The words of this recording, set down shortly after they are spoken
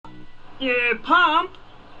Pomp,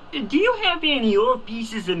 do you have any old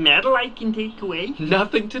pieces of metal I can take away?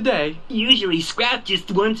 Nothing today. Usually Scrap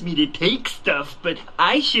just wants me to take stuff, but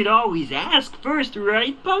I should always ask first,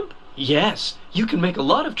 right, Pomp? Yes, you can make a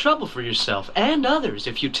lot of trouble for yourself and others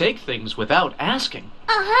if you take things without asking.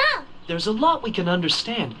 Uh-huh. There's a lot we can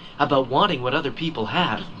understand about wanting what other people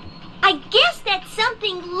have. I guess that's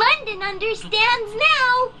something London understands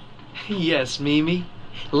now. Yes, Mimi.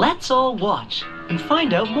 Let's all watch and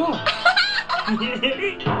find out more.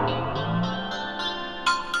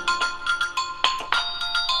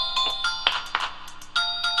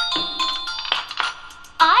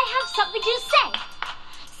 I have something to say.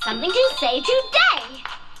 Something to say today.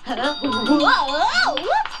 Whoa!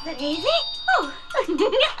 Whoops, Daisy. Oh.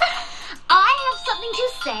 I have something to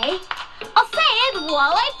say. I'll say it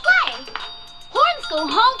while I play. Horns go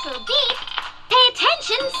honk or beep. Pay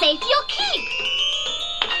attention, safe you'll keep.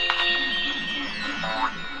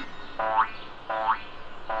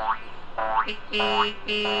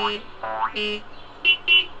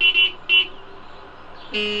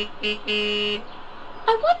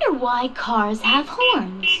 I wonder why cars have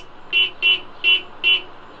horns.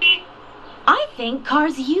 I think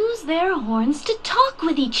cars use their horns to talk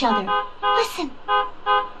with each other. Listen.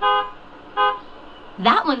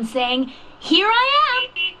 That one's saying, "Here I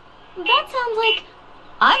am." That sounds like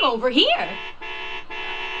I'm over here.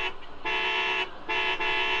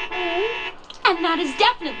 And that is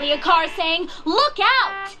definitely a car saying, "Look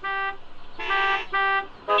out!"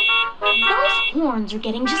 Those horns are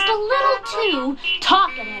getting just a little too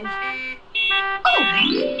talkative. Oh!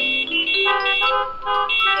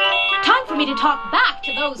 Time for me to talk back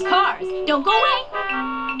to those cars. Don't go away.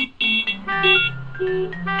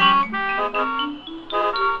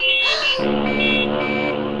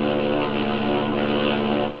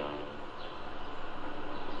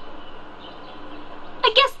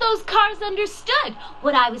 I guess those cars understood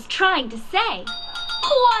what I was trying to say.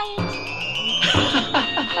 Quiet.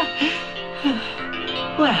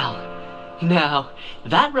 Well, now,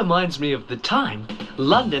 that reminds me of the time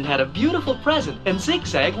London had a beautiful present and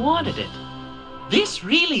Zigzag wanted it. This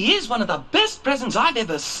really is one of the best presents I've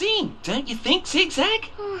ever seen, don't you think, Zigzag?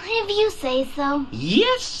 If you say so.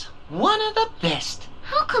 Yes, one of the best.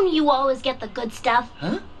 How come you always get the good stuff?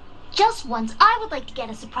 Huh? Just once, I would like to get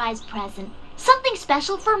a surprise present. Something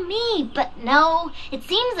special for me, but no, it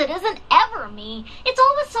seems it isn't ever me. It's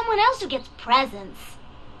always someone else who gets presents.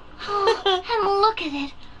 Oh, and look at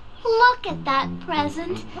it. Look at that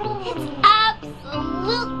present. It's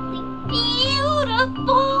absolutely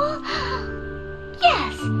beautiful.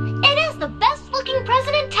 Yes, it is the best looking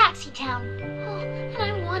present in Taxi Town. Oh,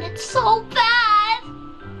 and I want it so bad.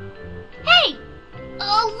 Hey,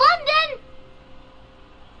 London!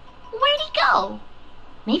 Where'd he go?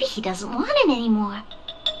 Maybe he doesn't want it anymore.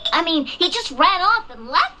 I mean, he just ran off and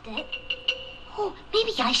left it. Oh,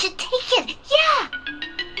 maybe I should take it. Yeah.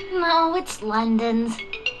 No, it's London's.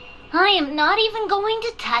 I am not even going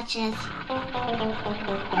to touch it.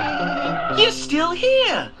 You're still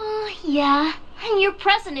here. Oh, yeah. And your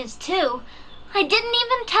present is too. I didn't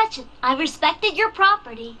even touch it. I respected your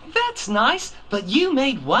property. That's nice, but you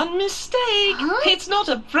made one mistake. Huh? It's not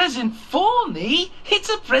a present for me. It's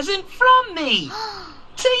a present from me.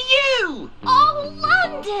 To you. Oh,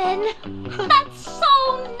 London! That's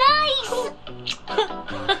so nice!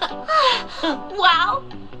 Wow!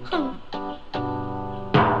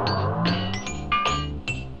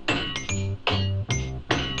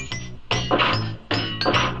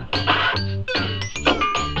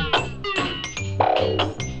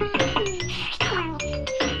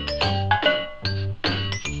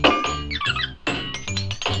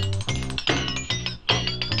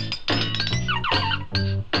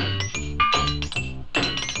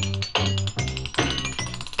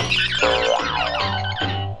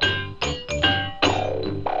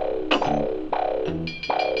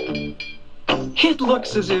 It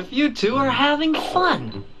looks as if you two are having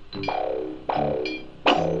fun.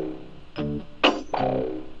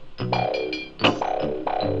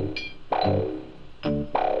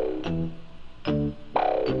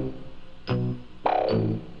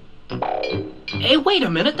 Hey, wait a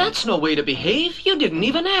minute. That's no way to behave. You didn't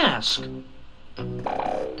even ask.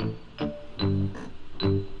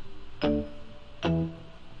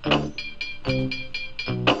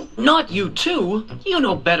 Not you too. You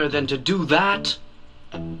know better than to do that.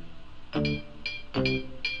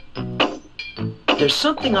 There's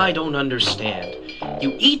something I don't understand.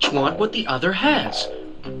 You each want what the other has.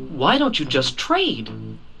 Why don't you just trade?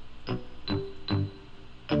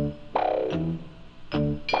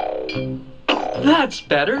 That's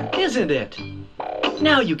better, isn't it?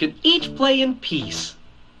 Now you can each play in peace.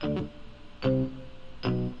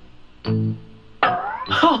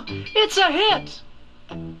 It's a hit!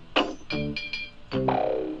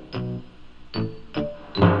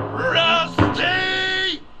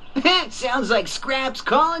 Rusty! Sounds like Scraps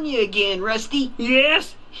calling you again, Rusty.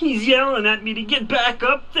 Yes, he's yelling at me to get back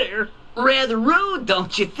up there. Rather rude,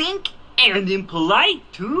 don't you think? And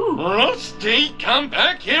impolite, too. Rusty, come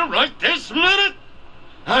back here right this minute!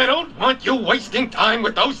 I don't want you wasting time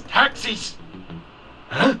with those taxis.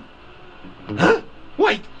 Huh? Huh?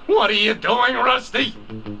 Wait, what are you doing, Rusty?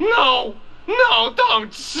 No, no,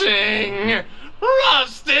 don't sing!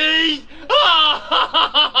 Rusty! Oh!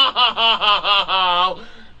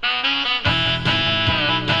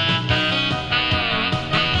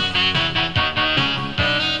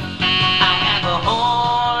 I have a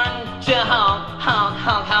horn to honk, honk,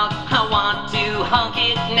 honk, honk. I want to honk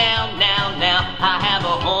it now, now, now. I have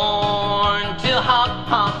a horn to honk,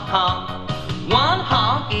 honk, honk. One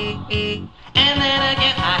honk, and then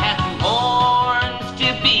again I have two horns to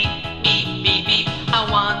beep, beep, beep, beep. I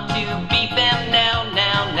want to beep them now,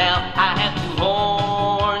 now, now. I have two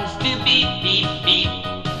horns to beep, beep, beep.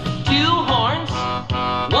 Two horns,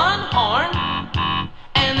 one horn,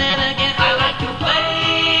 and then again I like to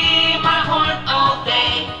play my horn all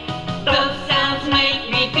day. Those sounds make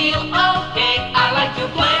me feel okay. I like to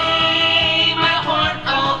play my horn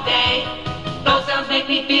all day. Those sounds make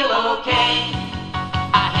me feel okay.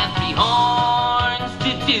 I have three horns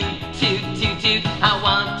to toot, toot, toot, toot. I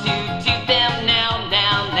want to toot them now,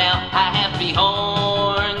 now, now. I have three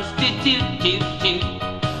horns to toot, toot, toot.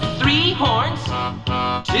 Three horns,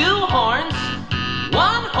 two horns,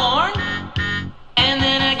 one horn, and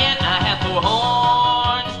then again I have four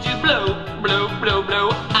horns to blow, blow, blow, blow.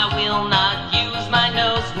 I will not use my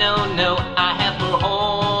nose, no, no. I have four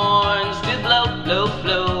horns to blow, blow,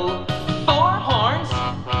 blow. Four horns,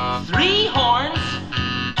 three horns,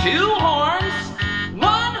 two horns,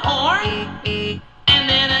 one horn, and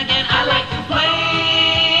then again I like to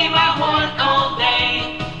play my horn all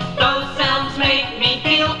day. Those sounds make me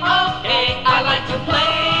feel okay. I like to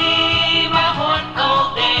play my horn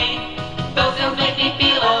all day. Those sounds make me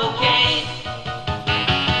feel okay.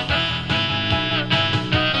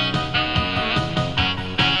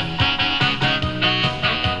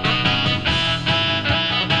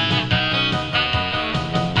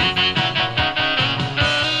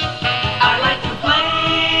 I like to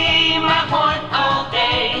play my horn all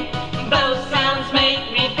day. Those sounds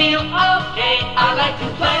make me feel okay. I like to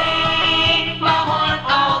play my horn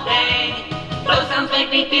all day. Those sounds make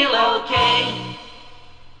me feel okay.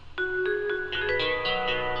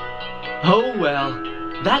 Oh well,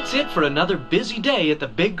 that's it for another busy day at the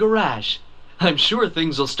big garage. I'm sure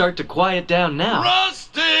things will start to quiet down now.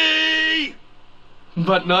 Rusty!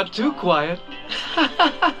 But not too quiet.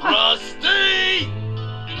 Rusty!